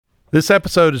This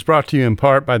episode is brought to you in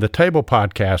part by the Table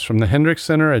Podcast from the Hendricks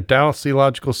Center at Dallas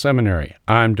Theological Seminary.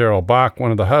 I'm Darrell Bach,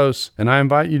 one of the hosts, and I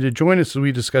invite you to join us as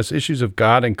we discuss issues of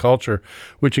God and culture,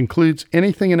 which includes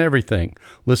anything and everything.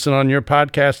 Listen on your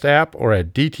podcast app or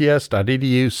at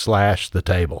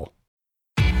dts.edu/thetable.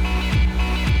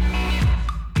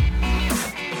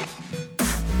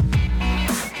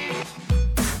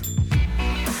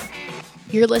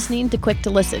 You're listening to Quick to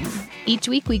Listen. Each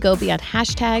week we go beyond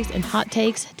hashtags and hot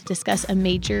takes to discuss a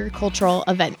major cultural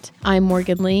event. I'm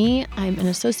Morgan Lee. I'm an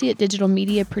associate digital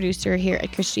media producer here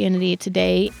at Christianity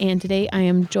Today, and today I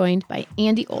am joined by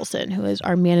Andy Olson, who is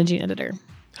our managing editor.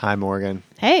 Hi, Morgan.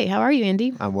 Hey, how are you,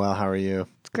 Andy? I'm well. How are you?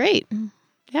 It's great.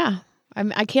 Yeah.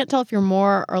 I can't tell if you're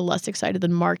more or less excited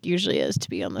than Mark usually is to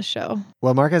be on the show.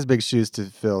 Well, Mark has big shoes to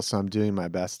fill, so I'm doing my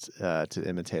best to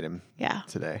imitate him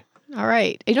today. All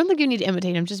right. I don't think you need to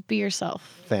imitate him. Just be yourself.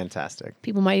 Fantastic.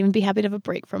 People might even be happy to have a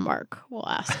break from Mark. We'll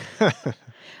ask. All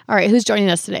right. Who's joining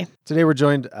us today? Today we're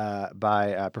joined by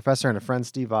a professor and a friend,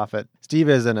 Steve Offit. Steve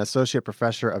is an associate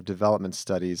professor of development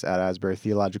studies at Asbury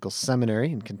Theological Seminary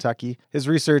in Kentucky. His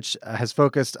research has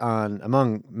focused on,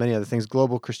 among many other things,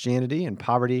 global Christianity and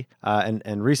poverty.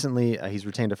 And recently he's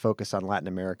retained a focus on Latin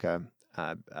America.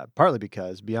 Partly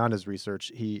because beyond his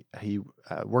research, he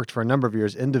worked for a number of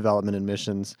years in development and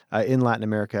missions in Latin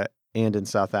America and in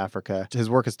South Africa. His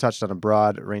work has touched on a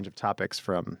broad range of topics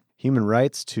from human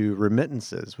rights to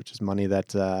remittances, which is money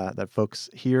that folks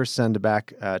here send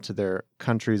back to their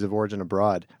countries of origin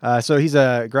abroad. So he's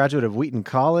a graduate of Wheaton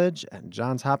College and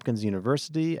Johns Hopkins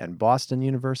University and Boston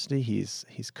University. He's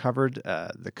covered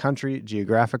the country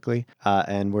geographically,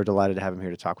 and we're delighted to have him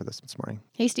here to talk with us this morning.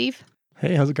 Hey, Steve.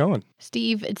 Hey, how's it going?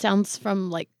 Steve, it sounds from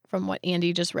what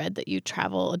Andy just read that you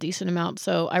travel a decent amount.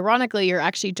 So ironically, you're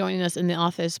actually joining us in the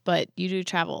office, but you do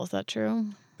travel. Is that true?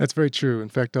 That's very true. In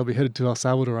fact, I'll be headed to El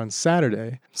Salvador on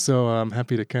Saturday. So I'm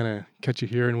happy to kind of catch you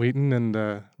here in Wheaton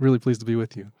and really pleased to be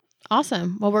with you.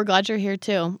 Awesome. Well, we're glad you're here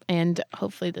too. And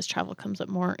hopefully this travel comes up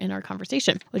more in our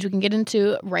conversation, which we can get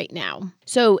into right now.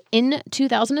 So in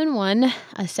 2001,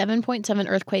 a 7.7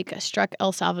 earthquake struck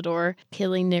El Salvador,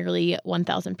 killing nearly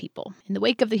 1,000 people. In the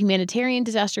wake of the humanitarian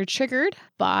disaster triggered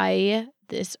by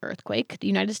this earthquake, the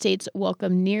United States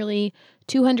welcomed nearly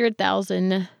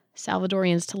 200,000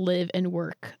 Salvadorians to live and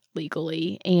work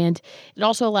legally, and it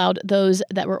also allowed those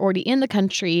that were already in the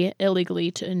country illegally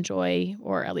to enjoy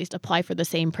or at least apply for the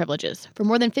same privileges. For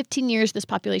more than 15 years, this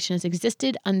population has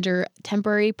existed under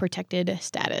temporary protected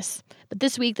status. But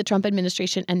this week, the Trump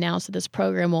administration announced that this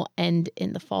program will end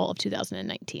in the fall of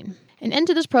 2019. An end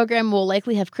to this program will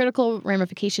likely have critical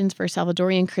ramifications for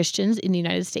Salvadorian Christians in the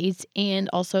United States and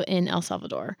also in El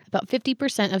Salvador. About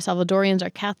 50% of Salvadorians are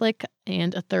Catholic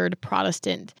and a third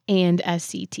Protestant. And as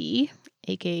CT,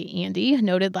 aka Andy,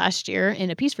 noted last year in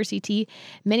a piece for CT,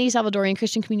 many Salvadorian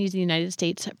Christian communities in the United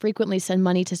States frequently send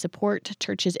money to support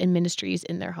churches and ministries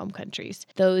in their home countries.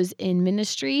 Those in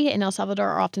ministry in El Salvador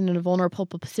are often in a vulnerable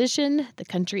position. The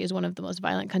country is one of the most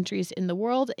violent countries in the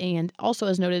world, and also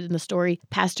as noted in the story,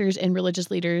 pastors and religious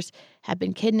leaders have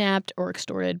been kidnapped or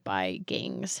extorted by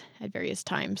gangs at various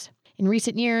times. In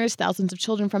recent years, thousands of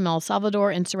children from El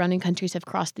Salvador and surrounding countries have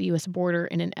crossed the U.S. border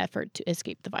in an effort to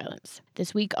escape the violence.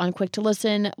 This week on Quick to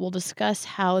Listen, we'll discuss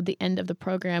how the end of the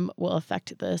program will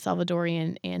affect the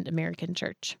Salvadorian and American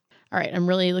church. All right, I'm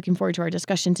really looking forward to our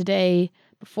discussion today.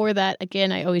 Before that,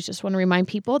 again, I always just want to remind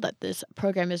people that this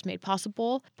program is made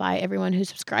possible by everyone who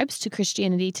subscribes to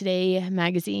Christianity Today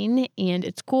magazine. And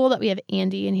it's cool that we have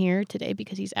Andy in here today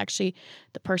because he's actually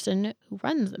the person who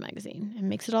runs the magazine and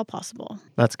makes it all possible.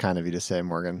 That's kind of you to say,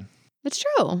 Morgan. It's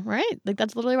true, right? Like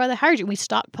that's literally why they hired you. We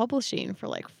stopped publishing for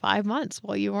like 5 months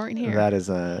while you weren't here. That is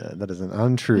an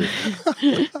untruth.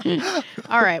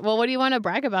 All right. Well, what do you want to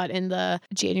brag about in the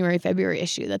January-February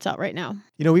issue that's out right now?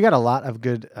 You know, we got a lot of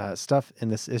good stuff in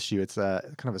this issue. It's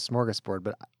kind of a smorgasbord,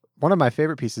 but one of my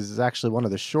favorite pieces is actually one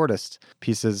of the shortest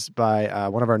pieces by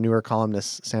one of our newer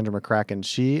columnists, Sandra McCracken.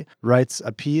 She writes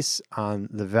a piece on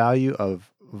the value of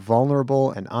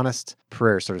vulnerable and honest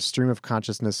prayer, sort of stream of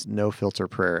consciousness, no filter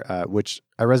prayer, which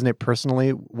I resonate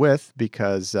personally with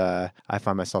because I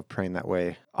find myself praying that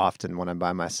way often when I'm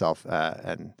by myself,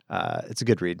 and it's a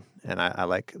good read, and I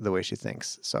like the way she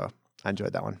thinks, so I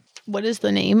enjoyed that one. What is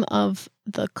the name of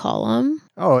the column?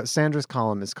 Oh, Sandra's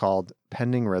column is called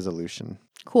Pending Resolution.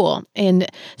 Cool. And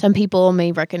some people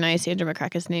may recognize Sandra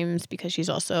McCracken's names because she's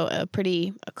also a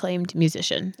pretty acclaimed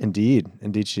musician. Indeed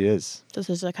she is. This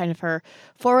is a kind of her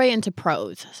foray into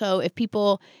prose. So if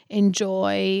people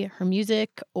enjoy her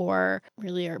music or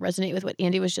really resonate with what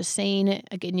Andy was just saying,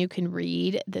 again, you can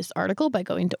read this article by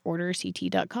going to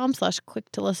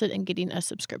orderct.com/quick to listen and getting a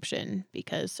subscription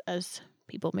because as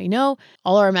people may know,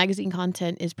 all our magazine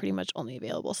content is pretty much only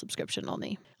available subscription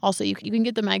only. Also, you can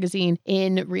get the magazine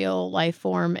in real life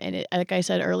form. And like I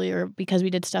said earlier, because we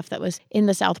did stuff that was in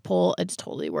the South Pole, it's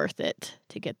totally worth it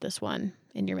to get this one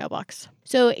in your mailbox.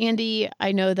 So, Andy,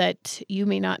 I know that you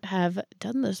may not have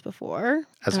done this before.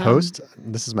 As host,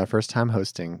 this is my first time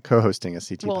co-hosting a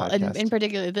CT podcast. Well, in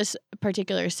particular, this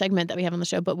particular segment that we have on the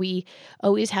show, but we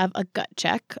always have a gut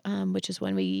check, which is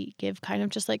when we give kind of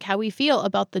just like how we feel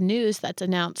about the news that's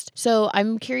announced. So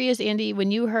I'm curious, Andy,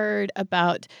 when you heard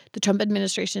about the Trump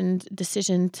administration's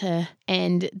decision to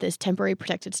end this temporary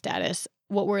protected status,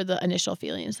 what were the initial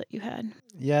feelings that you had?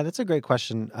 Yeah, that's a great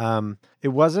question. It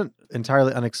wasn't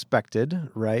entirely unexpected,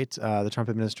 right? The Trump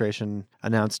administration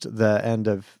announced the end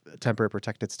of temporary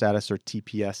protected status, or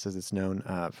TPS as it's known,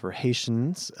 for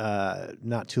Haitians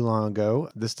not too long ago.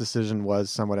 This decision was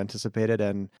somewhat anticipated,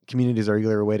 and communities are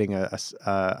eagerly awaiting an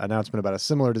announcement about a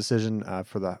similar decision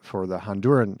for the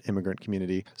Honduran immigrant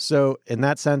community. So in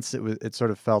that sense, it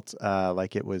sort of felt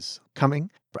like it was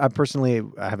coming. I personally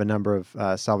have a number of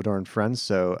Salvadoran friends,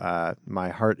 so my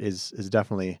heart is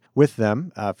definitely with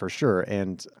them for sure,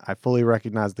 and I fully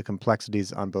recognize the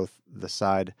complexities on both the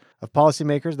side of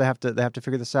policymakers. They have to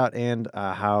figure this out, and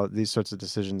how these sorts of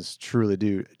decisions truly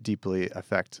do deeply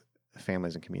affect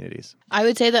families and communities. I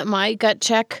would say that my gut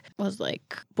check was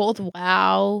like both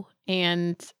wow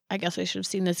and I guess I should have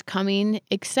seen this coming,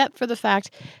 except for the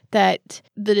fact that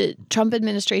the Trump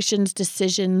administration's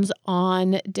decisions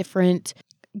on different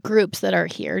groups that are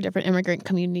here, different immigrant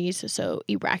communities, so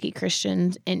Iraqi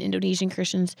Christians and Indonesian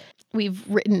Christians, we've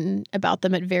written about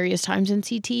them at various times in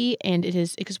CT, and it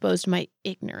has exposed my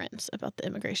ignorance about the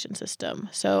immigration system.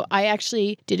 So I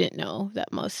actually didn't know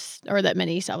that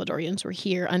many Salvadorians were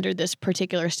here under this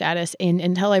particular status, and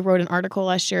until I wrote an article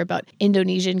last year about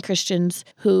Indonesian Christians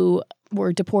who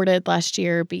were deported last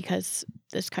year because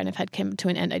this kind of had come to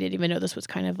an end. I didn't even know this was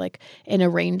kind of like an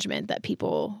arrangement that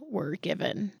people were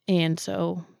given. And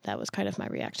so that was kind of my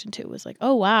reaction to it, was like,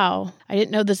 oh, wow. I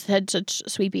didn't know this had such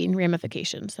sweeping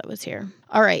ramifications that was here.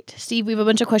 All right, Steve, we have a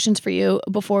bunch of questions for you.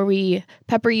 Before we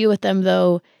pepper you with them,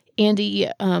 though, Andy,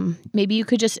 maybe you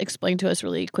could just explain to us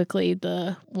really quickly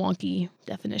the wonky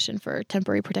definition for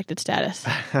temporary protected status.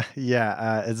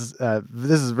 Yeah,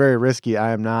 this is very risky.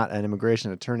 I am not an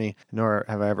immigration attorney, nor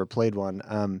have I ever played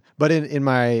one. But in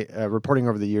my reporting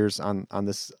over the years on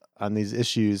these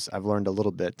issues, I've learned a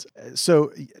little bit.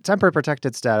 So, temporary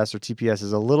protected status, or TPS,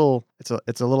 is a little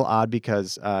odd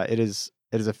because it is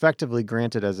effectively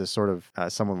granted as a sort of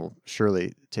someone will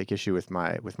surely take issue with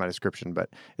my description, but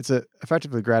it's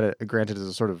effectively granted as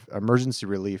a sort of emergency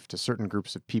relief to certain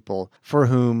groups of people for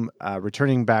whom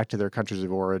returning back to their countries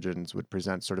of origins would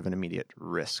present sort of an immediate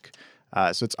risk.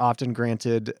 So it's often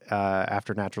granted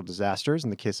after natural disasters, in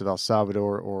the case of El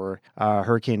Salvador, or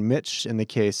Hurricane Mitch, in the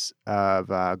case of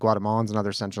Guatemalans and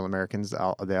other Central Americans.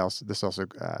 This also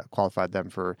qualified them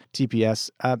for TPS.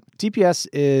 TPS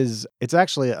is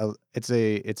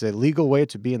a legal way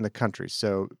to be in the country.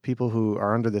 So people who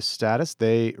are under this status,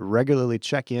 they regularly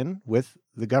check in with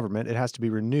the government. It has to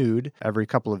be renewed every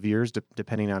couple of years,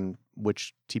 depending on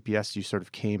which TPS you sort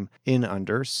of came in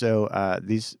under. So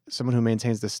someone who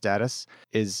maintains this status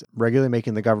is regularly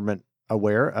making the government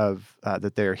aware of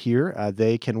that they're here.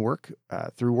 They can work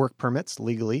through work permits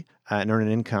legally and earn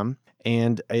an income.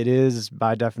 And it is,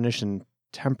 by definition,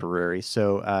 temporary.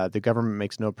 So the government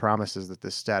makes no promises that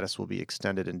this status will be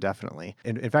extended indefinitely.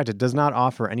 In fact, it does not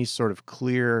offer any sort of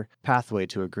clear pathway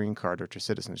to a green card or to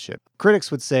citizenship.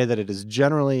 Critics would say that it is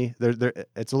generally,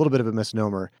 it's a little bit of a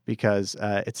misnomer because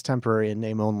it's temporary in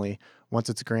name only. Once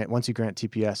you grant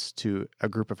TPS to a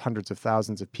group of hundreds of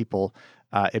thousands of people,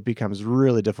 it becomes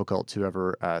really difficult to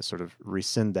ever sort of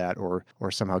rescind that or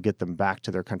somehow get them back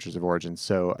to their countries of origin.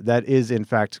 So that is, in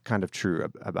fact, kind of true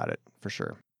about it, for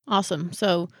sure. Awesome.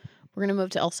 So we're going to move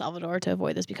to El Salvador to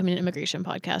avoid this becoming an immigration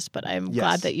podcast, but I'm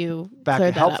glad that you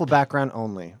cleared that helpful up. Background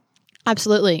only.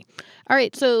 Absolutely. All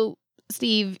right. So,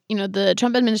 Steve, the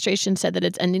Trump administration said that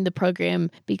it's ending the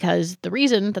program because the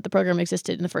reason that the program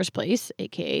existed in the first place,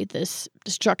 aka this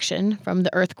destruction from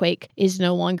the earthquake, is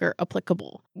no longer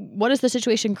applicable. What is the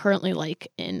situation currently like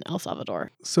in El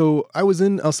Salvador? So I was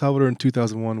in El Salvador in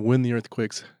 2001 when the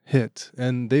earthquakes hit,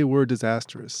 and they were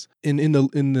disastrous. In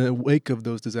the wake of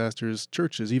those disasters,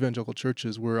 evangelical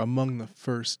churches, were among the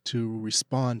first to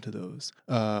respond to those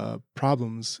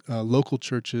problems. Local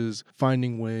churches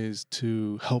finding ways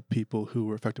to help people who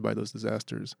were affected by those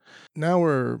disasters. Now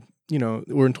we're in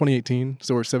 2018,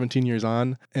 so we're 17 years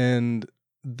on, and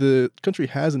the country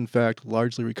has in fact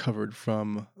largely recovered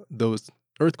from those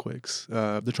earthquakes.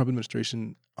 The Trump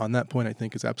administration on that point, I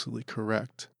think, is absolutely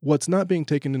correct. What's not being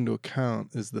taken into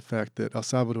account is the fact that El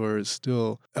Salvador is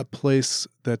still a place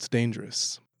that's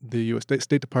dangerous. The U.S.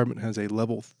 State Department has a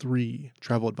level 3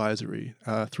 travel advisory,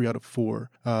 3 out of 4.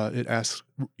 It asks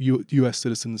U.S.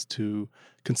 citizens to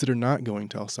consider not going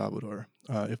to El Salvador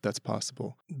if that's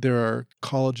possible. There are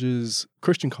colleges,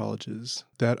 Christian colleges,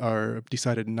 that are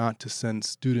decided not to send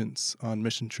students on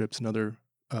mission trips and other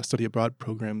study abroad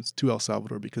programs to El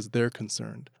Salvador because they're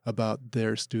concerned about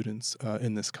their students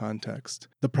in this context.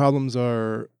 The problems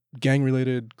are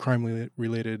gang-related,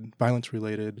 crime-related,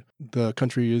 violence-related. The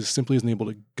country simply isn't able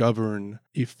to govern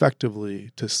effectively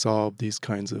to solve these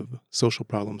kinds of social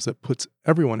problems that puts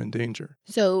everyone in danger.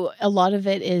 So a lot of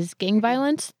it is gang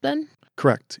violence then?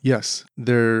 Correct. Yes.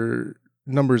 Their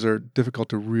numbers are difficult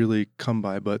to really come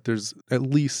by, but there's at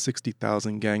least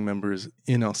 60,000 gang members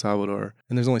in El Salvador,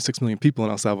 and there's only 6 million people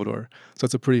in El Salvador. So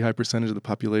that's a pretty high percentage of the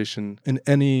population. In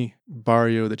any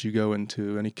barrio that you go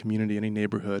into, any community, any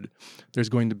neighborhood, there's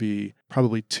going to be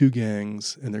probably 2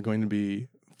 gangs, and they're going to be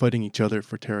fighting each other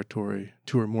for territory,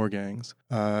 2 or more gangs,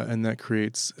 and that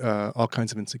creates all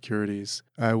kinds of insecurities.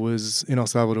 I was in El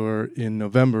Salvador in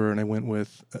November, and I went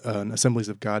with an Assemblies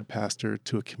of God pastor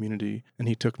to a community, and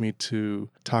he took me to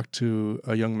talk to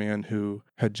a young man who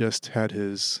had just had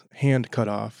his hand cut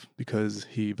off because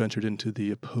he ventured into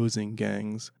the opposing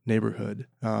gang's neighborhood.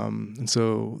 And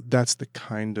so that's the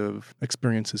kind of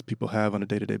experiences people have on a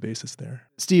day-to-day basis there.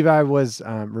 Steve, I was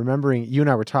remembering you and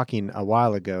I were talking a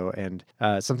while ago, and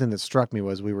something that struck me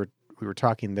was we were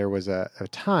talking, there was a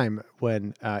time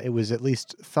when it was at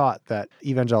least thought that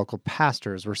evangelical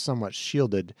pastors were somewhat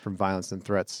shielded from violence and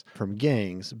threats from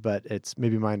gangs, but it's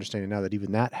maybe my understanding now that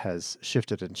even that has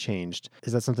shifted and changed.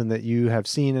 Is that something that you have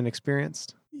seen and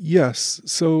experienced? Yes.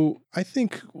 So I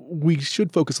think we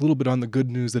should focus a little bit on the good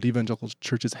news that evangelical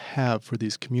churches have for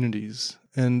these communities.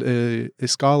 And a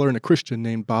scholar and a Christian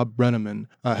named Bob Brenneman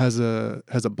has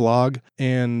a blog,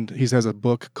 and he has a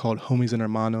book called Homies and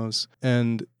Hermanos,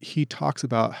 and he talks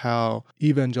about how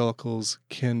evangelicals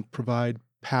can provide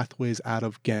pathways out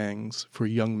of gangs for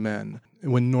young men,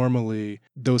 when normally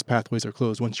those pathways are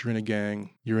closed. Once you're in a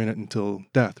gang, you're in it until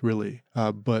death, really.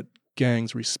 But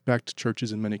gangs respect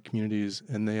churches in many communities,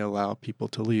 and they allow people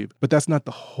to leave. But that's not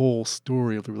the whole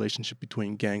story of the relationship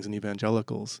between gangs and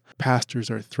evangelicals.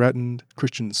 Pastors are threatened,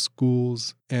 Christian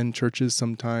schools and churches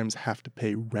sometimes have to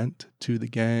pay rent to the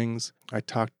gangs. I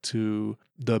talked to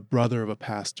the brother of a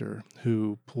pastor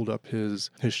who pulled up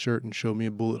his shirt and showed me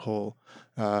a bullet hole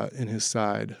in his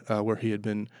side where he had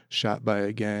been shot by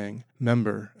a gang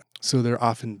member. So they're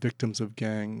often victims of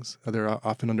gangs. They're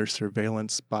often under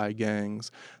surveillance by gangs.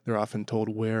 They're often told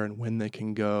where and when they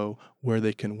can go, where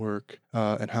they can work,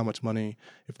 and how much money,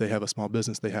 if they have a small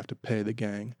business, they have to pay the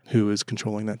gang who is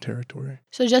controlling that territory.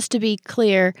 So just to be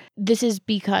clear, this is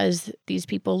because these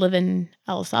people live in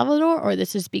El Salvador, or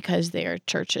this is because they are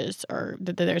churches, or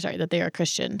that they are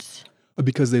Christians?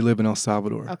 Because they live in El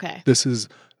Salvador. Okay. This is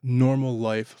normal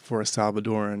life for a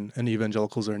Salvadoran, and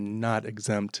evangelicals are not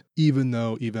exempt, even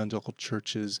though evangelical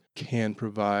churches can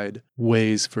provide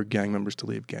ways for gang members to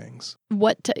leave gangs.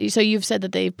 So you've said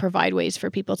that they provide ways for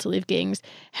people to leave gangs.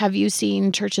 Have you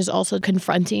seen churches also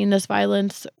confronting this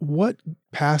violence? What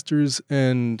pastors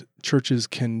and churches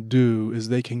can do is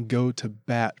they can go to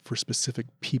bat for specific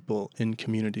people in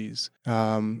communities.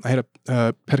 I had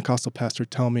a Pentecostal pastor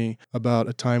tell me about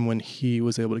a time when he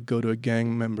was able to go to a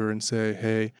gang member and say,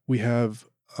 hey, we have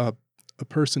a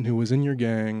person who was in your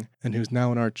gang and who's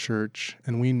now in our church,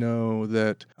 and we know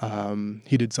that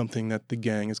he did something that the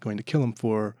gang is going to kill him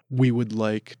for. We would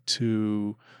like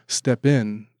to step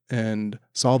in and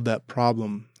solve that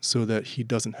problem so that he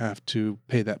doesn't have to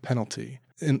pay that penalty.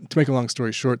 And to make a long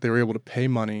story short, they were able to pay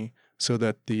money so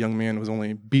that the young man was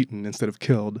only beaten instead of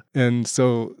killed. And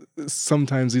so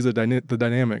sometimes these are the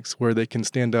dynamics where they can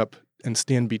stand up and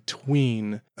stand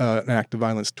between an act of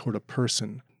violence toward a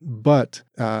person. But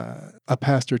a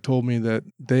pastor told me that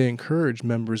they encourage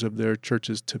members of their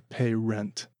churches to pay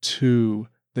rent to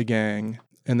the gang.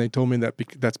 And they told me that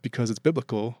that's because it's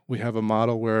biblical. We have a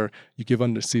model where you give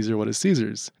unto Caesar what is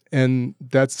Caesar's. And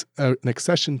that's an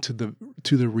accession to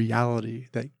the reality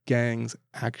that gangs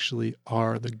actually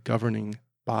are the governing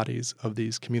bodies of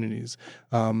these communities.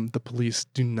 The police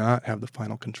do not have the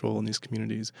final control in these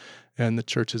communities, and the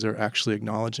churches are actually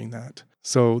acknowledging that.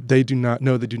 So they do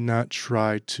not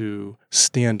try to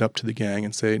stand up to the gang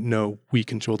and say, no, we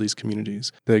control these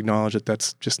communities. They acknowledge that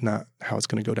that's just not how it's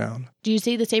going to go down. Do you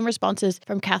see the same responses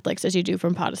from Catholics as you do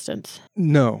from Protestants?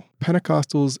 No.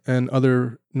 Pentecostals and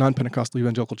other non-Pentecostal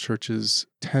evangelical churches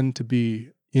tend to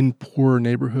be in poorer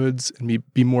neighborhoods and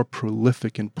be more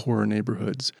prolific in poorer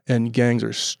neighborhoods. And gangs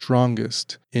are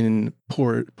strongest in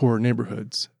poorer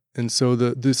neighborhoods. And so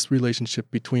this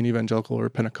relationship between evangelical or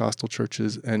Pentecostal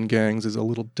churches and gangs is a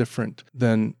little different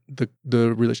than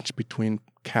the relationship between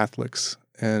Catholics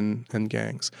and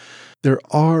gangs. There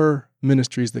are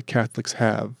ministries that Catholics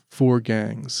have for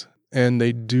gangs, and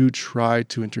they do try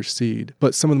to intercede.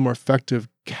 But some of the more effective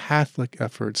Catholic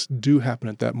efforts do happen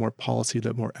at that more policy,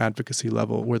 that more advocacy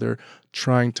level, where they're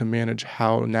trying to manage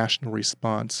how national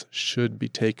response should be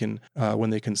taken when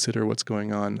they consider what's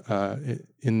going on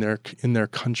in their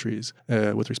countries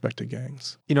with respect to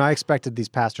gangs. You know, I expected these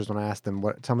pastors, when I asked them,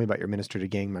 "Tell me about your ministry to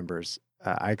gang members,"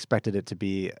 I expected it to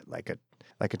be like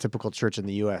a typical church in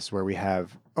the U.S. where we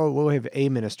have a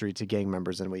ministry to gang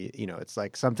members, and it's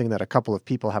like something that a couple of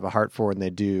people have a heart for and they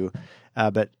do,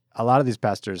 but a lot of these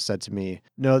pastors said to me,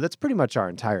 "No, that's pretty much our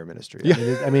entire ministry."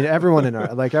 Yeah. I mean, everyone in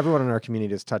our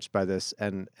community is touched by this,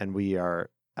 and we are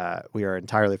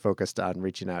entirely focused on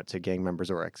reaching out to gang members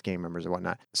or ex-gang members or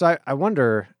whatnot. So I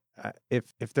wonder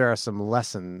if there are some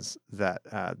lessons that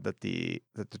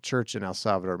the church in El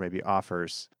Salvador maybe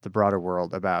offers the broader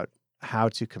world about how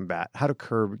to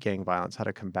curb gang violence, how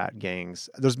to combat gangs.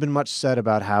 There's been much said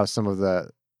about how some of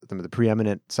the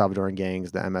preeminent Salvadoran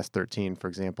gangs, the MS-13, for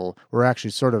example, were actually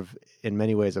sort of, in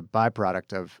many ways, a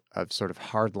byproduct of sort of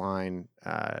hardline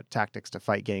tactics to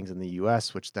fight gangs in the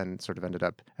U.S., which then sort of ended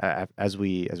up, as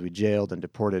we jailed and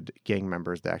deported gang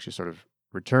members, they actually sort of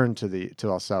returned to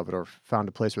El Salvador, found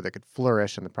a place where they could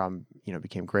flourish, and the problem,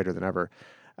 became greater than ever.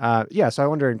 So I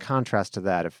wonder, in contrast to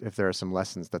that, if there are some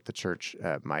lessons that the church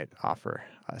might offer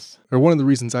us. Or one of the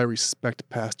reasons I respect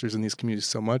pastors in these communities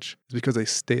so much is because they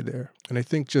stay there. And I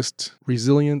think just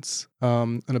resilience,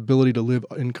 an ability to live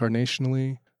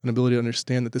incarnationally, an ability to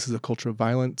understand that this is a culture of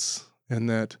violence and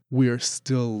that we are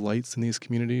still lights in these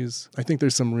communities. I think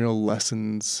there's some real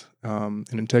lessons in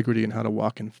integrity and how to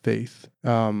walk in faith.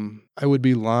 I would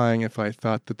be lying if I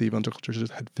thought that the evangelical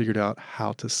churches had figured out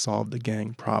how to solve the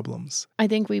gang problems. I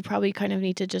think we probably kind of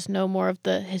need to just know more of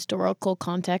the historical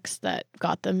context that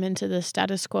got them into the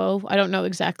status quo. I don't know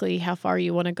exactly how far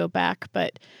you want to go back,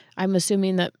 but I'm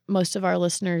assuming that most of our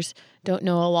listeners don't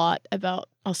know a lot about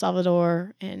El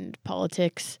Salvador and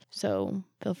politics. So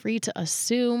feel free to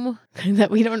assume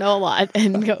that we don't know a lot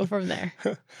and go from there.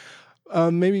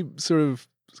 Maybe sort of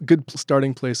a good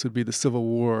starting place would be the Civil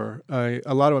War.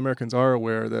 A lot of Americans are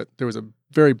aware that there was a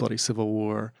very bloody civil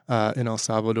war in El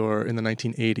Salvador in the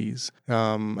 1980s.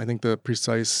 I think the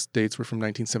precise dates were from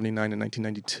 1979 and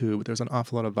 1992, but there was an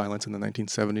awful lot of violence in the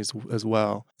 1970s as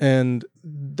well. And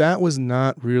that was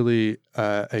not really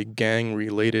a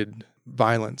gang-related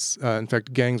violence. In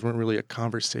fact, gangs weren't really a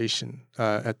conversation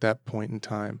at that point in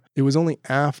time. It was only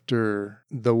after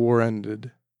the war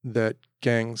ended that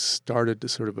gangs started to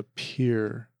sort of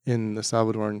appear in the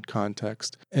Salvadoran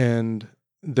context. And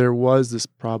there was this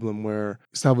problem where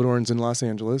Salvadorans in Los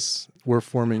Angeles were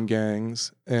forming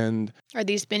gangs. And are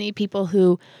these many people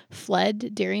who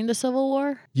fled during the Civil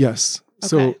War? Yes. Okay.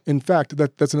 So, in fact,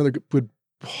 that's another good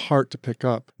part to pick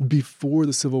up. Before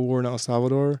the Civil War in El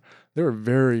Salvador, there were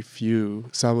very few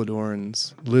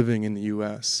Salvadorans living in the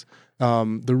U.S.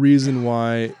 The reason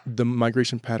why the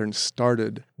migration pattern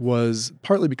started was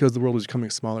partly because the world was becoming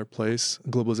a smaller place,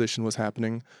 globalization was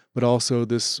happening, but also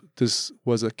this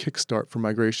was a kickstart for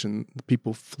migration,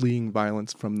 people fleeing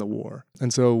violence from the war.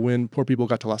 And so when poor people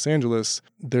got to Los Angeles,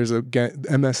 there's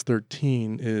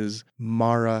MS-13 is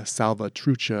Mara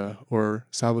Salvatrucha, or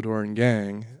Salvadoran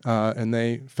gang, and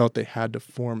they felt they had to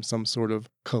form some sort of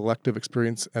collective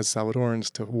experience as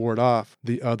Salvadorans to ward off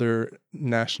the other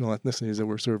national ethnicities that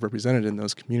were sort of represented in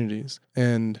those communities.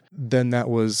 And then that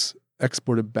was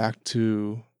exported back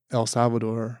to El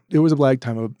Salvador. It was a lag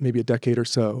time of maybe a decade or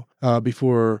so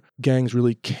before gangs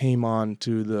really came on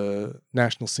to the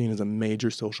national scene as a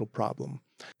major social problem.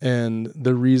 And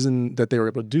the reason that they were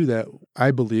able to do that, I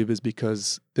believe, is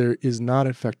because there is not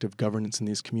effective governance in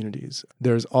these communities.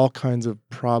 There's all kinds of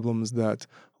problems that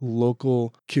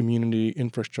local community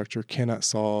infrastructure cannot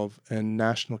solve, and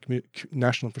national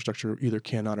infrastructure either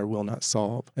cannot or will not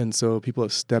solve. And so people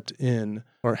have stepped in,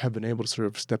 or have been able to sort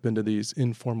of step into these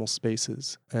informal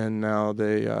spaces, and now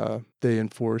they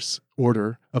enforce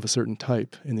order of a certain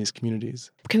type in these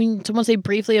communities. Can someone say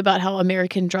briefly about how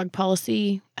American drug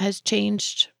policy has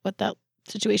changed, what that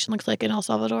situation looks like in El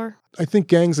Salvador? I think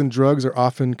gangs and drugs are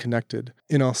often connected.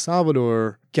 In El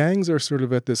Salvador, gangs are sort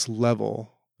of at this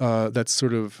level that's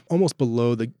sort of almost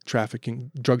below the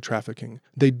drug trafficking.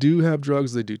 They do have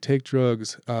drugs, they do take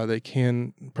drugs, they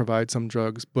can provide some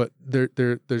drugs, but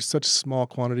there's such small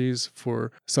quantities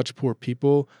for such poor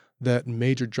people that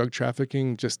major drug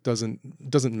trafficking just doesn't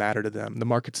matter to them. The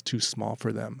market's too small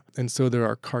for them. And so there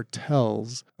are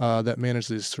cartels that manage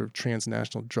these sort of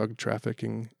transnational drug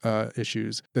trafficking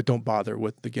issues that don't bother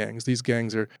with the gangs. These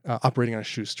gangs are operating on a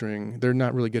shoestring. They're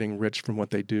not really getting rich from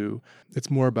what they do. It's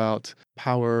more about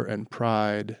power and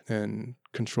pride and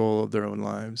control of their own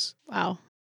lives. Wow.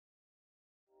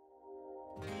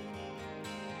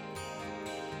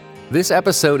 This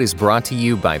episode is brought to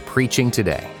you by Preaching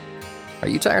Today. Are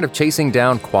you tired of chasing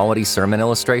down quality sermon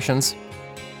illustrations?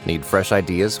 Need fresh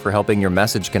ideas for helping your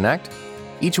message connect?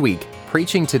 Each week,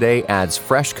 Preaching Today adds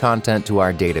fresh content to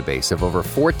our database of over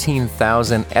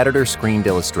 14,000 editor-screened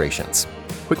illustrations.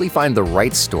 Quickly find the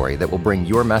right story that will bring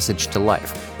your message to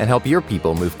life and help your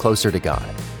people move closer to God.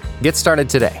 Get started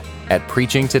today at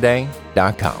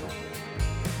preachingtoday.com.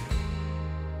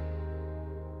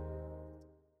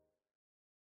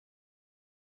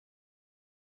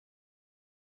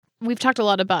 We've talked a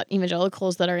lot about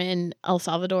evangelicals that are in El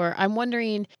Salvador. I'm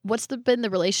wondering, what's been the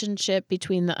relationship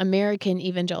between the American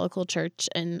evangelical church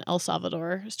and El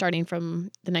Salvador, starting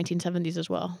from the 1970s as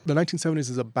well? The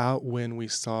 1970s is about when we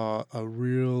saw a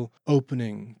real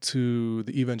opening to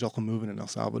the evangelical movement in El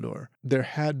Salvador. There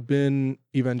had been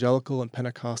evangelical and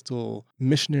Pentecostal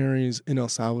missionaries in El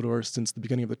Salvador since the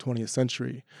beginning of the 20th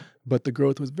century, but the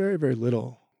growth was very, very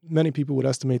little. Many people would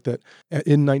estimate that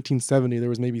in 1970, there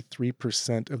was maybe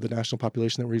 3% of the national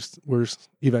population that were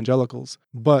evangelicals,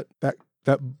 but that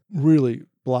really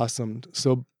blossomed.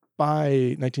 So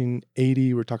by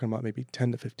 1980, we're talking about maybe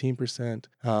 10 to 15%.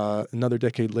 Another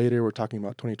decade later, we're talking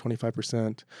about 20,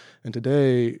 25%. And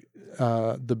today,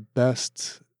 the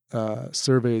best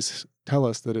surveys tell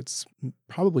us that it's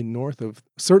probably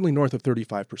certainly north of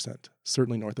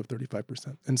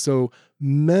 35%. And so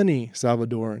many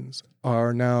Salvadorans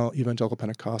are now evangelical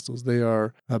Pentecostals. They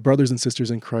are brothers and sisters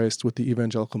in Christ with the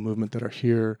evangelical movement that are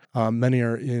here. Many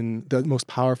are in the most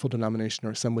powerful denomination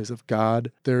or Assemblies of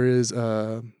God. There is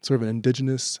a sort of an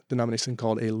indigenous denomination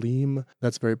called Elim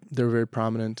they're very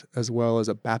prominent, as well as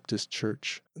a Baptist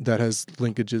church that has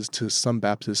linkages to some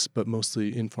Baptists, but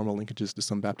mostly informal linkages to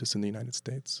some Baptists in the United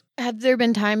States. Have there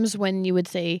been times when you would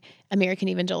say American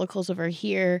evangelicals over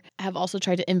here have also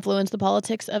tried to influence the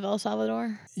politics of El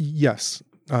Salvador? Yes,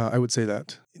 I would say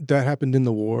that. That happened in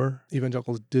the war.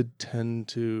 Evangelicals did tend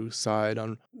to side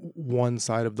on one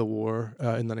side of the war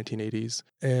in the 1980s.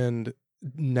 And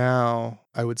now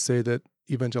I would say that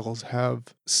evangelicals have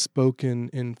spoken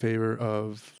in favor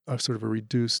of a sort of a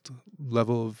reduced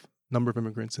level of number of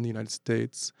immigrants in the United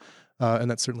States.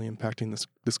 And that's certainly impacting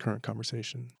this current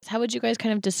conversation. How would you guys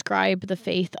kind of describe the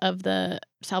faith of the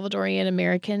Salvadorian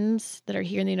Americans that are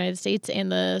here in the United States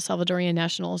and the Salvadorian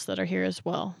nationals that are here as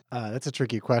well? That's a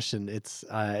tricky question. It's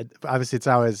obviously it's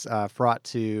always fraught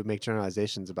to make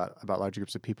generalizations about large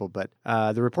groups of people. But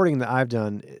the reporting that I've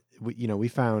done, we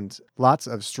found lots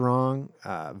of strong,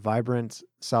 vibrant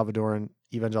Salvadoran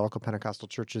evangelical Pentecostal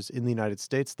churches in the United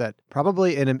States that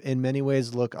probably in many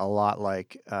ways look a lot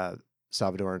like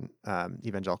Salvadoran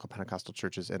evangelical Pentecostal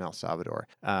churches in El Salvador.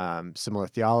 Similar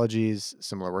theologies,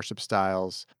 similar worship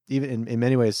styles, even in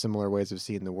many ways, similar ways of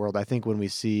seeing the world. I think when we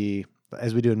see,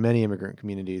 as we do in many immigrant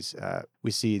communities,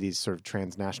 we see these sort of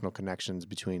transnational connections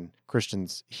between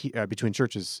Christians, between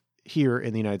churches here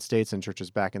in the United States and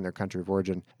churches back in their country of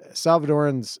origin.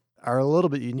 Salvadorans are a little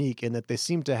bit unique in that they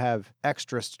seem to have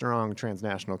extra strong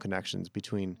transnational connections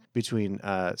between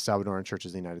Salvadoran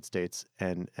churches in the United States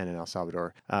and in El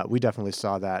Salvador. We definitely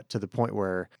saw that to the point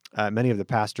where many of the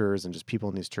pastors and just people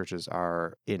in these churches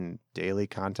are in daily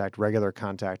contact, regular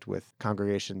contact with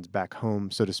congregations back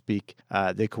home, so to speak.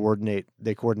 They coordinate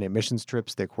missions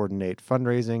trips, they coordinate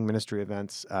fundraising, ministry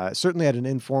events, certainly at an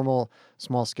informal,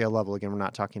 small-scale level. Again, we're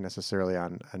not talking necessarily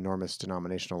on enormous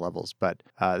denominational levels, but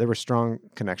there were strong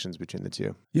connections between the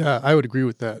two. Yeah, I would agree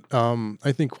with that.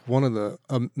 I think one of the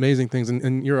amazing things,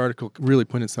 and your article really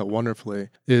pointed this out wonderfully,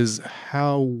 is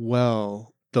how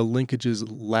well the linkages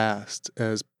last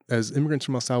as immigrants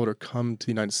from El Salvador come to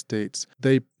the United States.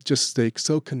 They just stay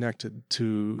so connected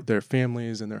to their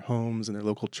families and their homes and their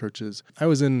local churches. I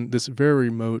was in this very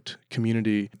remote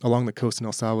community along the coast in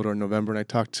El Salvador in November, and I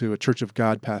talked to a Church of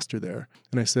God pastor there.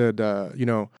 And I said,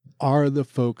 are the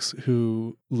folks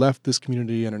who left this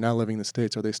community and are now living in the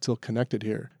States, are they still connected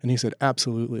here? And he said,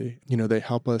 absolutely. They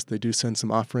help us. They do send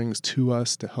some offerings to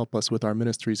us to help us with our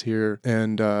ministries here.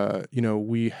 And,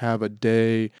 we have a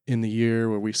day in the year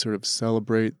where we sort of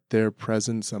celebrate their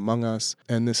presence among us.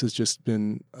 And this has just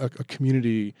been a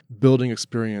community building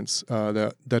experience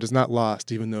that is not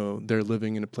lost, even though they're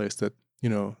living in a place that,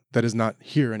 that is not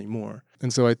here anymore.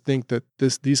 And so I think that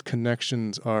these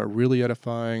connections are really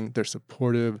edifying. They're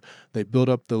supportive. They build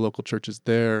up the local churches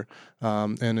there.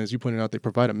 And as you pointed out, they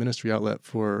provide a ministry outlet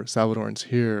for Salvadorans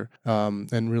here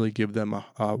and really give them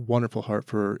a wonderful heart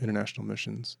for international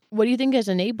missions. What do you think has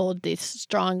enabled this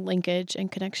strong linkage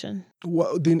and connection?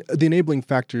 Well, the enabling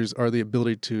factors are the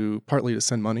ability to partly to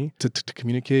send money, to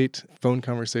communicate, phone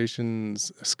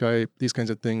conversations, Skype, these kinds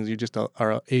of things. You just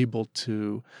are able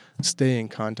to stay in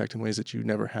contact in ways that you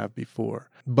never have before.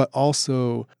 But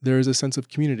also there is a sense of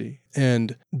community.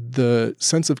 And the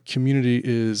sense of community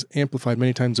is amplified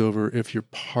many times over if you're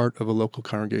part of a local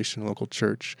congregation, a local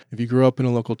church. If you grew up in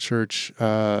a local church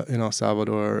in El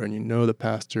Salvador and you know the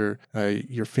pastor,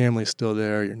 your family's still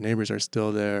there, your neighbors are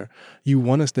still there, you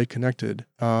want to stay connected,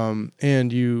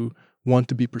 and you want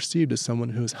to be perceived as someone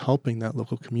who's helping that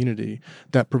local community.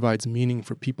 That provides meaning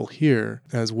for people here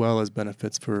as well as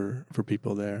benefits for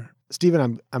people there.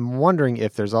 Stephen, I'm wondering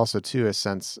if there's also, too, a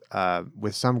sense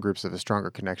with some groups of a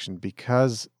stronger connection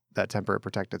because that temporary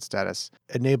protected status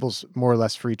enables more or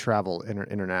less free travel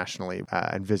internationally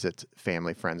and visit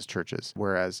family, friends, churches,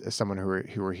 whereas as someone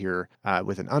who are here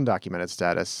with an undocumented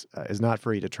status is not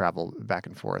free to travel back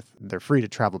and forth. They're free to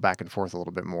travel back and forth a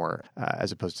little bit more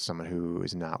as opposed to someone who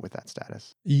is not with that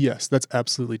status. Yes, that's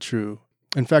absolutely true.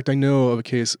 In fact, I know of a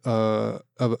case of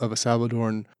a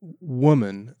Salvadoran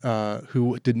woman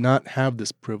who did not have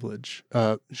this privilege.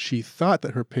 She thought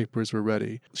that her papers were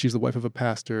ready. She's the wife of a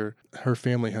pastor. Her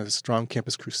family has strong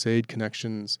Campus Crusade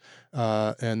connections,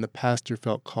 and the pastor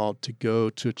felt called to go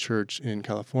to a church in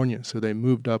California. So they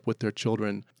moved up with their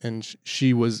children, and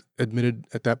she was admitted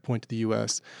at that point to the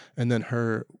U.S., and then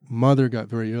her mother got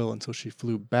very ill, and so she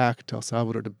flew back to El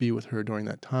Salvador to be with her during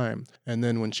that time. And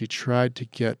then when she tried to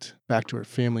get back to her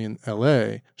family in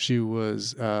L.A., she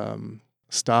was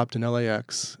stopped in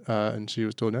LAX, and she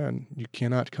was told, "No, you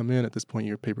cannot come in at this point.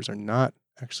 Your papers are not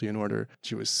actually in order."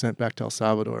 She was sent back to El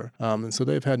Salvador, and so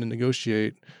they've had to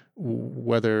negotiate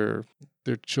whether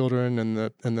their children and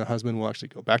the husband will actually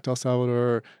go back to El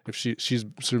Salvador, if she's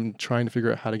sort of trying to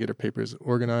figure out how to get her papers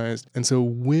organized. And so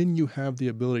when you have the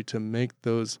ability to make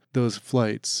those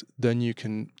flights, then you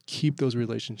can keep those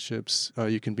relationships.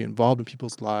 You can be involved in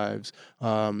people's lives.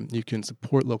 You can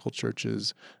support local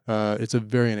churches. It's a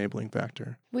very enabling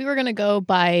factor. We were going to go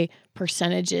by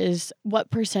percentages. What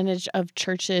percentage of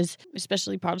churches,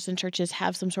 especially Protestant churches,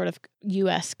 have some sort of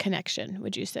U.S. connection,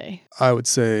 would you say? I would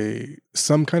say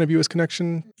some kind of U.S.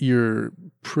 connection. You're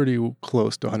pretty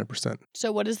close to 100%.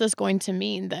 So what is this going to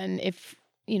mean then if,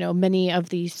 many of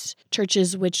these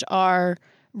churches which are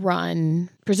run,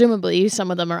 presumably some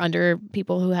of them are under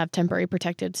people who have temporary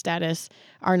protected status,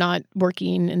 are not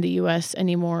working in the U.S.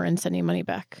 anymore and sending money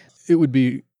back? It would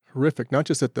be horrific, not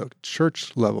just at the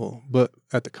church level, but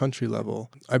at the country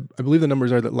level. I believe the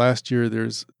numbers are that last year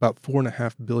there's about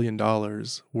 $4.5 billion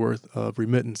worth of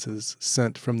remittances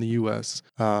sent from the U.S.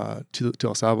 to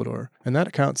El Salvador. And that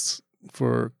accounts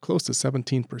for close to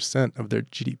 17% of their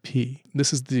GDP.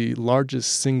 This is the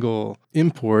largest single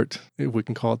import, if we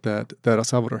can call it that El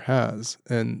Salvador has.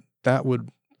 And that would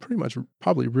pretty much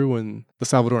probably ruin the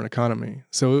Salvadoran economy.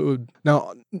 So it would,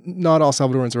 now, not all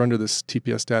Salvadorans are under this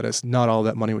TPS status. Not all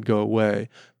that money would go away,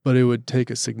 but it would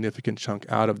take a significant chunk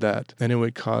out of that, and it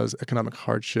would cause economic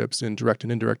hardships in direct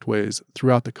and indirect ways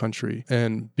throughout the country.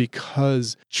 And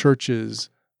because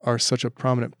churches are such a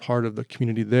prominent part of the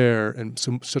community there and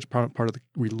such a prominent part of the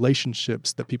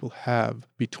relationships that people have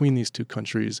between these two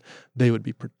countries, they would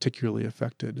be particularly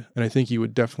affected. And I think you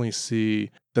would definitely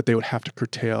see that they would have to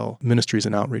curtail ministries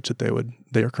and outreach that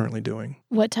they are currently doing.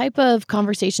 What type of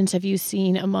conversations have you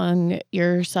seen among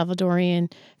your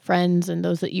Salvadorian friends and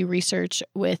those that you research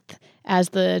with as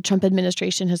the Trump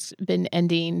administration has been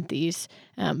ending these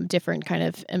different kind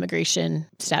of immigration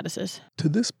statuses? To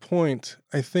this point,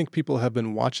 I think people have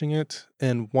been watching it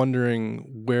and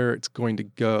wondering where it's going to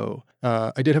go.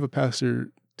 I did have a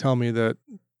pastor tell me that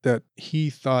he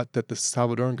thought that the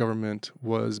Salvadoran government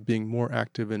was being more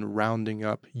active in rounding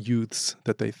up youths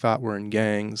that they thought were in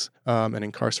gangs and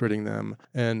incarcerating them,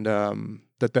 and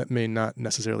that may not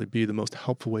necessarily be the most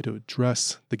helpful way to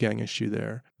address the gang issue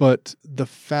there. But the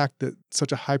fact that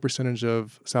such a high percentage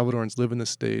of Salvadorans live in the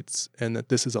States and that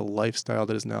this is a lifestyle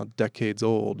that is now decades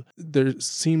old, there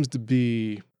seems to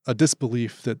be a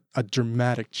disbelief that a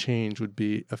dramatic change would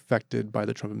be affected by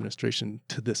the Trump administration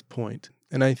to this point.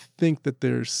 And I think that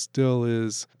there still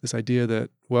is this idea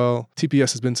that, well,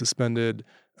 TPS has been suspended.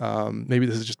 Maybe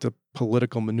this is just a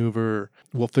political maneuver.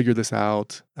 We'll figure this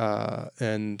out,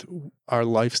 and our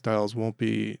lifestyles won't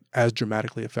be as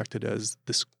dramatically affected as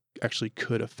this actually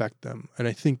could affect them. And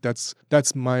I think that's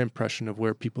my impression of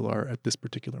where people are at this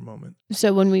particular moment.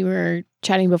 So when we were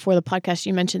chatting before the podcast,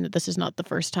 you mentioned that this is not the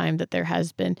first time that there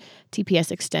has been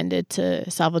TPS extended to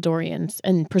Salvadorians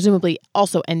and presumably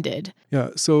also ended. Yeah.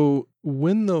 So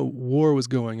when the war was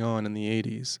going on in the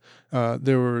 80s,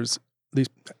 there was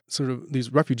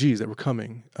these refugees that were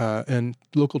coming, and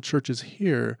local churches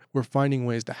here were finding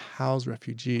ways to house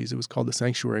refugees. It was called the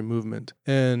sanctuary movement.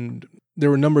 And there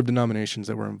were a number of denominations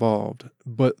that were involved,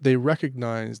 but they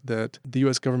recognized that the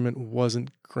U.S. government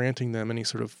wasn't granting them any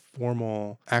sort of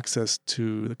formal access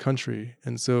to the country.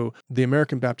 And so the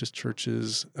American Baptist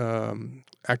churches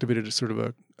activated a sort of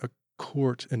a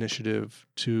court initiative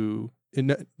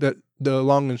that the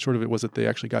long and short of it was that they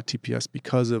actually got TPS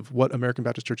because of what American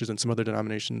Baptist churches and some other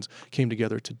denominations came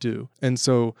together to do. And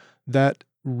so that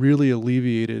really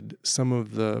alleviated some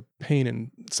of the pain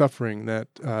and suffering that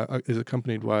is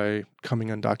accompanied by coming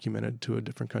undocumented to a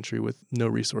different country with no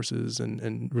resources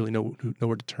and really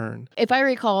nowhere to turn. If I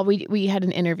recall, we had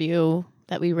an interview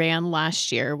that we ran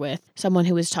last year with someone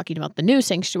who was talking about the new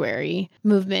sanctuary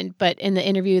movement. But in the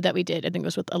interview that we did, I think it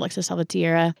was with Alexis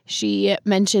Salvatierra, she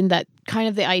mentioned that kind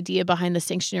of the idea behind the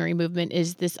sanctuary movement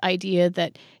is this idea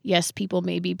that, yes, people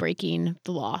may be breaking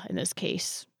the law in this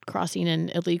case, crossing in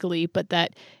illegally, but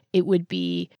that it would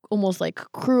be almost like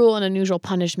cruel and unusual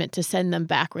punishment to send them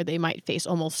back where they might face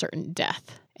almost certain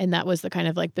death. And that was the kind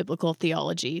of like biblical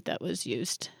theology that was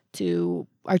used to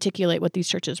articulate what these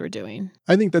churches were doing.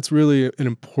 I think that's really an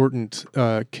important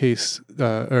case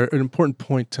or an important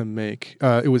point to make.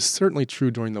 It was certainly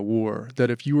true during the war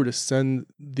that if you were to send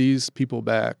these people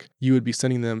back, you would be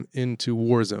sending them into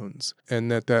war zones, and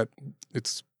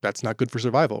that's not good for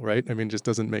survival, right? I mean, it just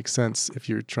doesn't make sense if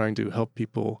you're trying to help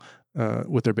people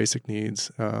with their basic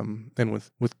needs and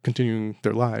with continuing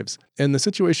their lives. And the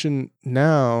situation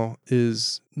now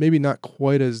is maybe not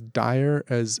quite as dire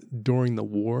as during the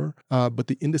war, but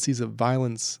the indices of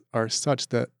violence are such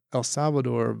that El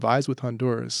Salvador vies with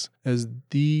Honduras as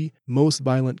the most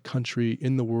violent country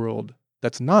in the world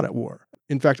that's not at war.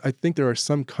 In fact, I think there are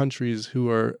some countries who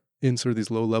are in sort of these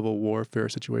low-level warfare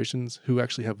situations who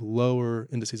actually have lower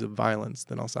indices of violence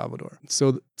than El Salvador.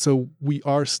 So we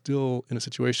are still in a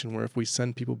situation where if we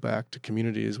send people back to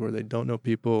communities where they don't know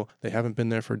people, they haven't been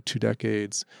there for 2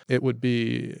 decades, it would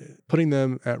be putting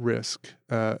them at risk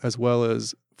as well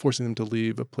as forcing them to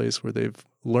leave a place where they've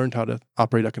learned how to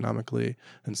operate economically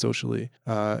and socially,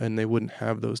 and they wouldn't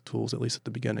have those tools, at least at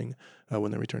the beginning,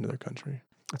 when they return to their country.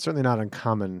 It's certainly not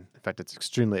uncommon. In fact, it's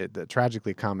extremely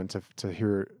tragically common to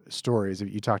hear stories.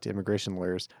 You talk to immigration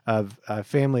lawyers of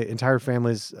entire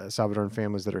families, Salvadoran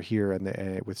families that are here,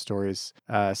 and with stories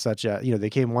such as they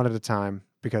came one at a time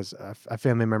because a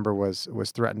family member was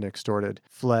threatened, extorted,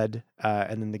 fled,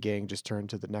 and then the gang just turned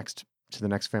to the next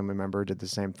family member, did the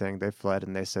same thing. They fled,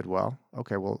 and they said, "Well,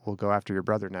 okay, we'll go after your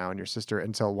brother now and your sister,"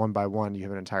 until one by one you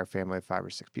have an entire family of 5 or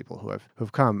 6 people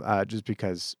who've come just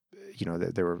because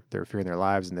they were fearing their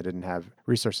lives and they didn't have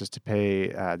resources to pay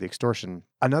the extortion.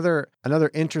 Another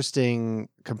interesting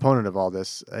component of all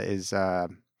this is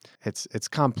it's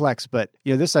complex, but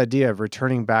this idea of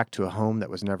returning back to a home that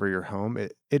was never your home,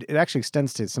 it actually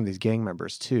extends to some of these gang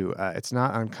members too. It's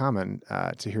not uncommon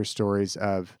to hear stories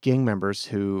of gang members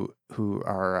who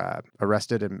are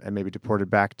arrested and maybe deported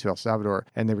back to El Salvador,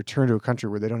 and they return to a country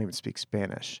where they don't even speak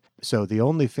Spanish. So the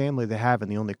only family they have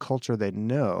and the only culture they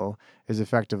know is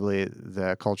effectively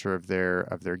the culture of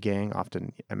their gang,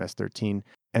 often MS-13.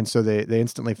 And so they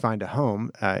instantly find a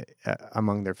home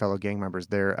among their fellow gang members.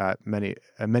 There, many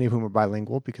of whom are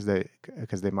bilingual because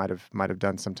they might have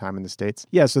done some time in the States.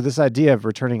 Yeah. So this idea of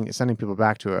sending people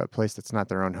back to a place that's not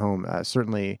their own home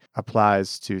certainly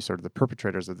applies to sort of the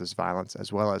perpetrators of this violence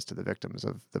as well as to the victims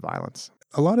of the violence.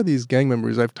 A lot of these gang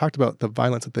members, I've talked about the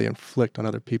violence that they inflict on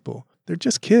other people. They're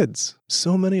just kids.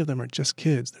 So many of them are just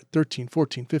kids. They're 13,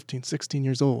 14, 15, 16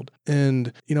 years old.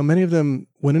 And, many of them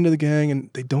went into the gang and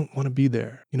they don't want to be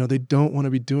there. They don't want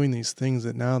to be doing these things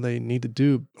that now they need to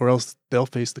do, or else they'll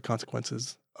face the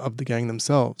consequences of the gang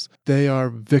themselves. They are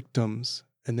victims,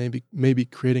 and they may be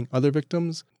creating other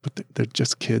victims, but they're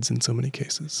just kids in so many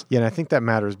cases. Yeah, and I think that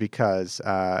matters because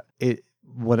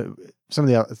some of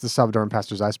the Salvadoran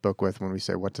pastors I spoke with, when we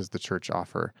say, what does the church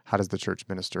offer? How does the church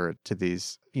minister to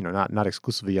these, not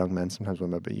exclusively young men, sometimes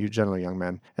women, but generally young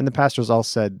men? And the pastors all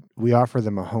said, we offer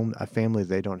them a family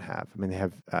they don't have. I mean, they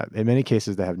have, in many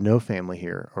cases, they have no family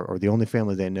here, or the only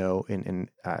family they know in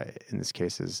this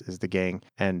case is the gang.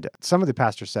 And some of the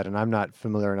pastors said, and I'm not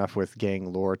familiar enough with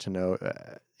gang lore to know,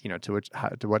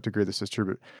 to what degree this is true,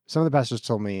 but some of the pastors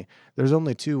told me there's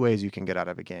only two ways you can get out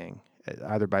of a gang,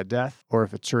 either by death or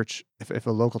if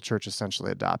a local church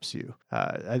essentially adopts you.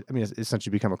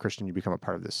 Essentially become a Christian, you become a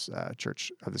part of this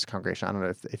church, of this congregation. I don't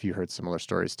know if you heard similar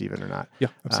stories, Stephen, or not. Yeah,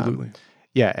 absolutely.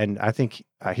 Yeah, and I think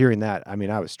hearing that,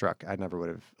 I was struck. I never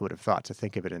would have thought to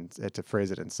think of it to phrase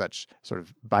it in such sort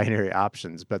of binary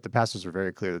options. But the pastors were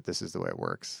very clear that this is the way it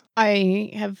works.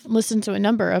 I have listened to a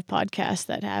number of podcasts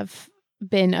that have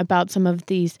been about some of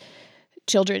these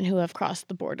children who have crossed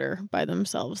the border by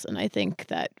themselves, and I think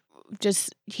that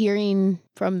just hearing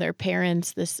from their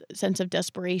parents this sense of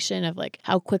desperation of like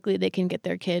how quickly they can get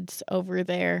their kids over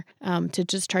there to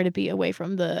just try to be away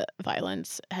from the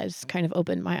violence has kind of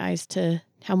opened my eyes to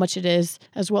how much it is,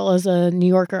 as well as a New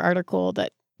Yorker article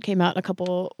that came out a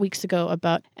couple weeks ago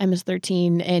about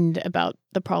MS-13 and about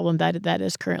the problem that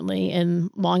is currently in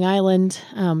Long Island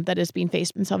that is being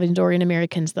faced by Salvadorian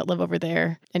Americans that live over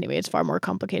there. Anyway, it's far more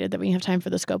complicated than we have time for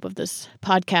the scope of this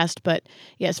podcast. But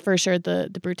yes, for sure,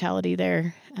 the brutality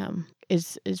there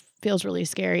is feels really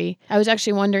scary. I was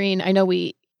actually wondering, I know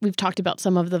we've talked about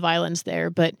some of the violence there,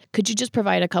 but could you just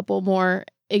provide a couple more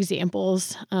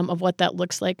examples of what that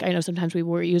looks like? I know sometimes we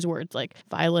use words like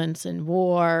violence and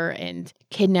war and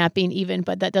kidnapping even,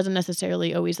 but that doesn't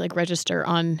necessarily always like register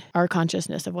on our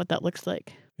consciousness of what that looks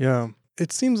like. Yeah.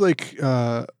 It seems like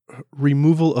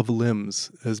removal of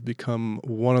limbs has become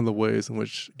one of the ways in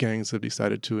which gangs have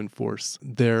decided to enforce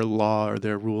their law or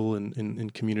their rule in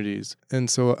communities. And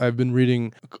so I've been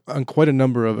reading on quite a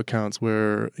number of accounts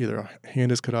where either a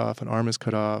hand is cut off, an arm is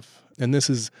cut off. And this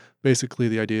is basically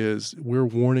the idea is we're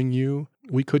warning you,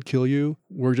 we could kill you.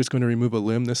 We're just going to remove a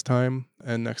limb this time,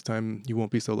 and next time you won't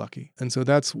be so lucky. And so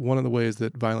that's one of the ways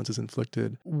that violence is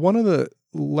inflicted. One of the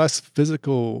less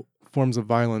physical forms of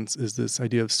violence is this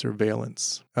idea of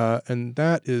surveillance. And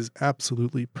that is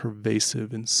absolutely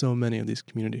pervasive in so many of these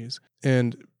communities.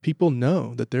 And people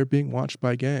know that they're being watched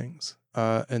by gangs.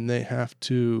 And they have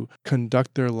to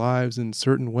conduct their lives in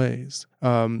certain ways.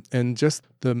 And just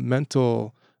the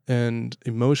mental and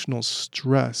emotional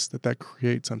stress that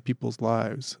creates on people's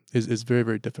lives is very,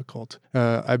 very difficult.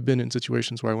 I've been in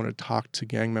situations where I want to talk to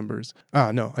gang members.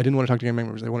 No, I didn't want to talk to gang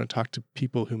members. I want to talk to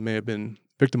people who may have been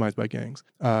victimized by gangs.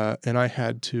 And I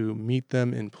had to meet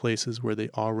them in places where they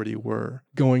already were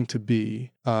going to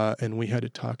be. And we had to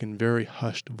talk in very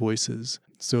hushed voices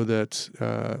so that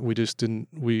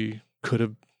we could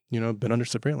have been under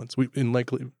surveillance.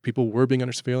 People were being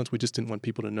under surveillance. We just didn't want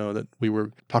people to know that we were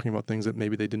talking about things that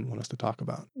maybe they didn't want us to talk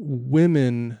about.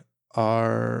 Women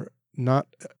are not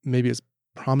maybe as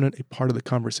prominent a part of the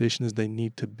conversation as they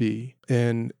need to be.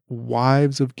 And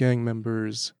wives of gang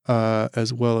members,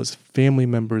 as well as family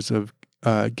members of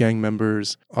gang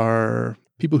members, are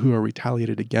people who are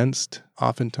retaliated against.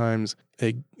 Oftentimes,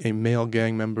 a male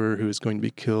gang member who is going to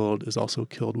be killed is also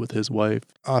killed with his wife.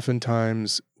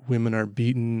 Oftentimes, women are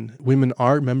beaten. Women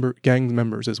are gang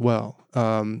members as well.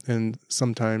 And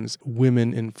sometimes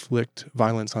women inflict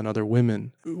violence on other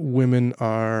women. Women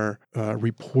are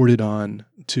reported on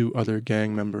to other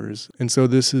gang members. And so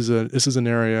this is an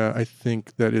area I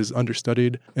think that is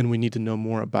understudied and we need to know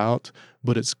more about.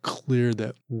 But it's clear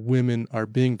that women are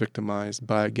being victimized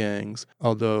by gangs,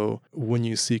 although when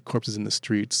you see corpses in the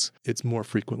streets, it's more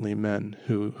frequently men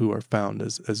who are found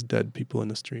as dead people in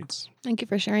the streets. Thank you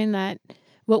for sharing that.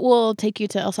 What will take you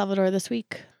to El Salvador this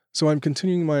week? So I'm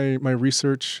continuing my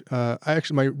research.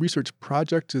 My research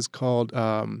project is called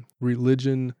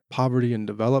Religion, Poverty, and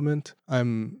Development.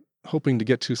 I'm hoping to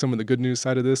get to some of the good news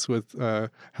side of this with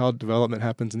how development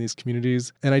happens in these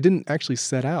communities. And I didn't actually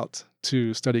set out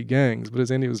to study gangs, but as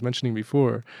Andy was mentioning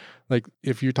before, like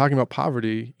if you're talking about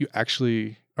poverty, you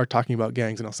actually are talking about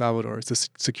gangs in El Salvador. It's a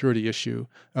security issue,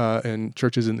 and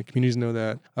churches in the communities know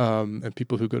that, and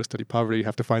people who go to study poverty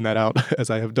have to find that out, as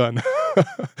I have done.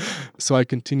 So I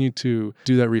continue to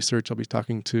do that research. I'll be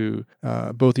talking to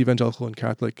both evangelical and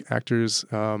Catholic actors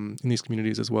in these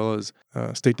communities, as well as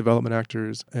state development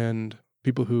actors and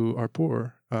people who are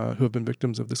poor, who have been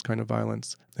victims of this kind of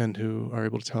violence, and who are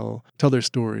able to tell their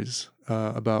stories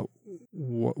about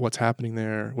what's happening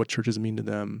there, what churches mean to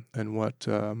them, and what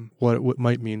it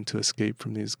might mean to escape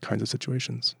from these kinds of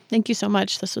situations. Thank you so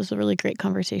much. This was a really great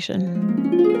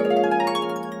conversation.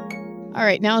 All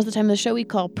right, now is the time of the show we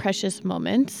call Precious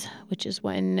Moments, which is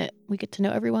when we get to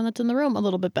know everyone that's in the room a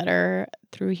little bit better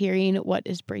through hearing what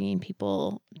is bringing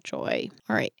people joy.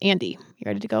 All right, Andy, you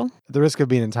ready to go? At the risk of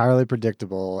being entirely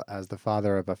predictable, as the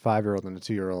father of a 5-year-old and a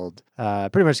 2-year-old,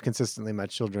 pretty much consistently my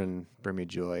children bring me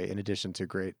joy in addition to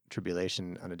great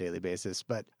tribulation on a daily basis.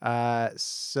 But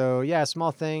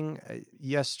small thing.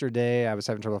 Yesterday, I was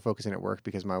having trouble focusing at work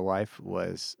because my wife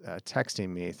was texting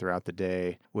me throughout the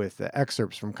day with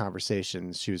excerpts from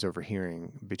conversations she was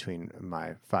overhearing between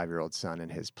my 5-year-old son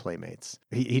and his playmates.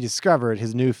 He discovered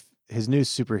his new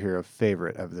superhero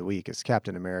favorite of the week is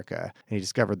Captain America. And he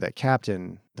discovered that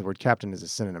the word captain is a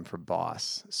synonym for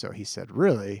boss. So he said,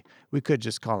 really, we could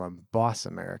just call him Boss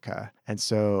America. And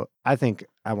so I think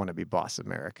I want to be Boss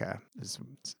America. This is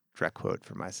a direct quote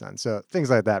from my son. So things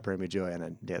like that bring me joy on a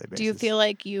daily basis. Do you feel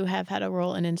like you have had a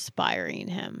role in inspiring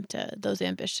him to those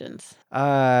ambitions?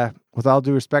 With all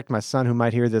due respect, my son, who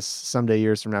might hear this someday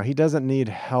years from now, he doesn't need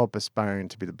help aspiring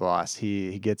to be the boss.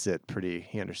 He gets it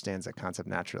he understands that concept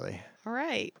naturally. All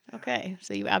right. Okay.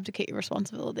 So you abdicate your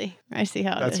responsibility. I see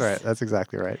how it is. That's right. That's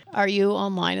exactly right. Are you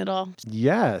online at all?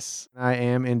 Yes, I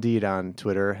am indeed on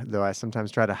Twitter, though I sometimes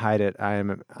try to hide it.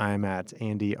 I'm at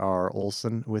Andy R.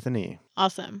 Olson with an E.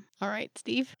 Awesome. All right,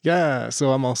 Steve? Yeah,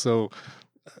 so I'm also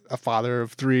a father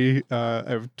of 3. I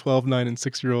have 12, 9, and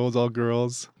 6-year-olds, all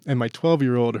girls. And my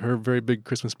 12-year-old, her very big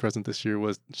Christmas present this year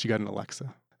was she got an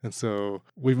Alexa. And so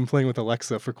we've been playing with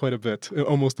Alexa for quite a bit,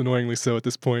 almost annoyingly so at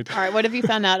this point. All right, what have you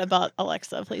found out about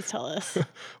Alexa? Please tell us.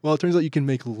 Well, it turns out you can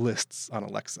make lists on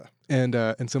Alexa. And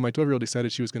so my 12-year-old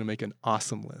decided she was going to make an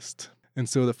awesome list. And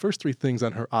so the first 3 things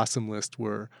on her awesome list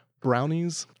were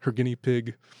brownies, her guinea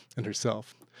pig, and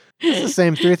herself. It's the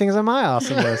same 3 things on my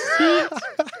awesome list.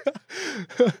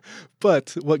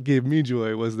 But what gave me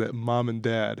joy was that mom and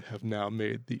dad have now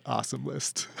made the awesome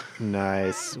list.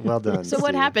 Nice. Well done. So what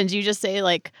Steve. happens? You just say,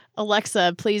 like,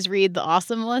 Alexa, please read the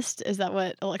awesome list? Is that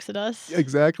what Alexa does?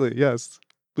 Exactly, yes.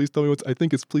 Please tell me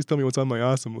please tell me what's on my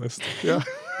awesome list. Yeah.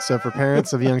 So for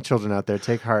parents of young children out there,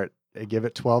 take heart. Give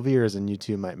it 12 years and you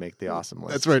too might make the awesome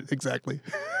list. That's right, exactly.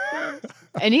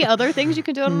 Any other things you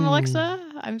can do on an Alexa?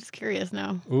 I'm just curious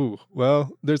now. Ooh,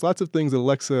 well, there's lots of things that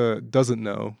Alexa doesn't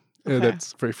know. Okay.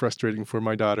 That's very frustrating for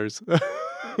my daughters.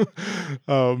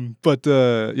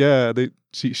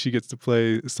 She gets to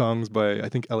play songs by, I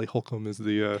think Ellie Holcomb is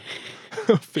the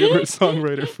favorite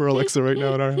songwriter for Alexa right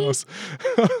now in our house.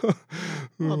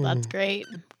 Well, that's great.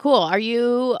 Cool. Are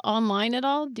you online at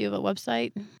all? Do you have a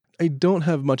website? I don't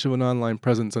have much of an online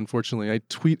presence, unfortunately. I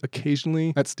tweet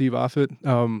occasionally at Steve Offit,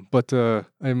 but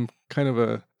I'm kind of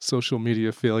a social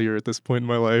media failure at this point in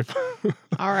my life.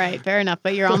 All right, fair enough.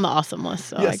 But you're on the awesome list,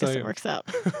 so Yes, I guess I it am. works out.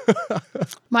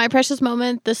 My precious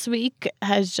moment this week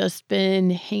has just been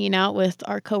hanging out with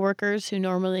our coworkers who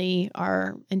normally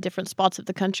are in different spots of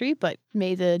the country, but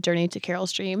made the journey to Carol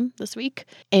Stream this week.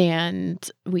 And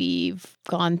we've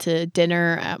gone to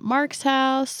dinner at Mark's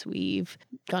house. We've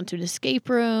gone to an escape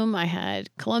room. I had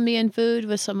Colombian food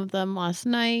with some of them last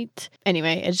night.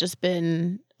 Anyway, it's just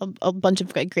been a bunch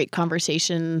of great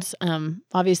conversations.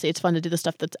 Obviously, it's fun to do the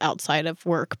stuff that's outside of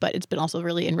work, but it's been also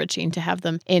really enriching to have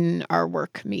them in our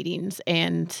work meetings.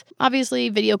 And obviously,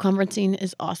 video conferencing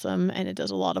is awesome, and it does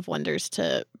a lot of wonders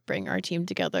to bring our team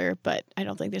together. But I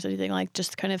don't think there's anything like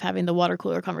just kind of having the water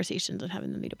cooler conversations and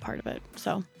having them be a part of it.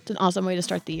 So it's an awesome way to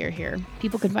start the year here.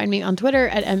 People can find me on Twitter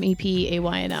at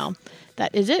MEPAYNL.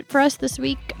 That is it for us this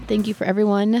week. Thank you for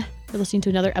everyone for listening to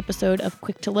another episode of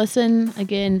Quick to Listen.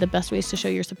 Again, the best ways to show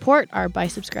your support are by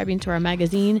subscribing to our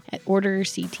magazine at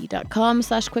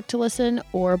orderct.com/quick to listen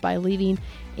or by leaving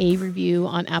a review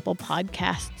on Apple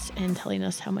Podcasts and telling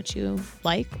us how much you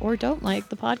like or don't like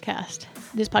the podcast.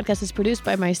 This podcast is produced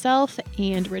by myself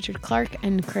and Richard Clark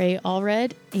and Cray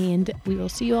Allred, and we will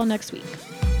see you all next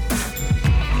week.